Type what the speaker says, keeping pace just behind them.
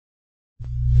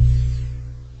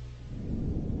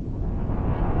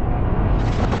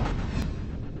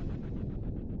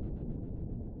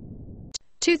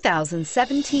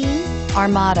2017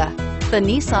 Armada. The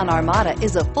Nissan Armada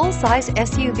is a full-size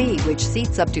SUV which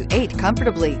seats up to 8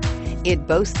 comfortably. It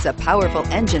boasts a powerful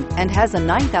engine and has a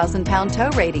 9,000-pound tow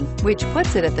rating, which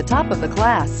puts it at the top of the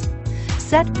class.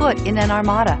 Set foot in an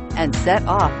Armada and set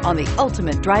off on the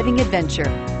ultimate driving adventure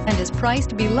and is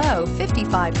priced below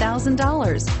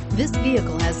 $55,000. This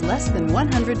vehicle has less than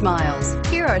 100 miles.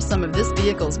 Here are some of this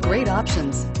vehicle's great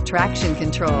options: traction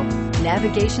control,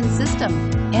 navigation system,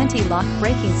 anti-lock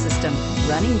braking system,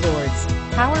 running boards,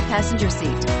 power passenger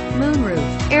seat,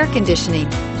 moonroof, air conditioning,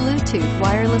 Bluetooth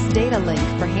wireless data link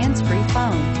for hands-free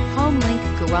phone, home link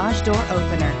garage door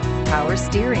opener, power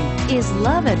steering. Is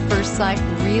love at first sight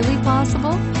really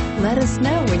possible? Let us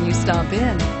know when you stop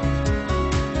in.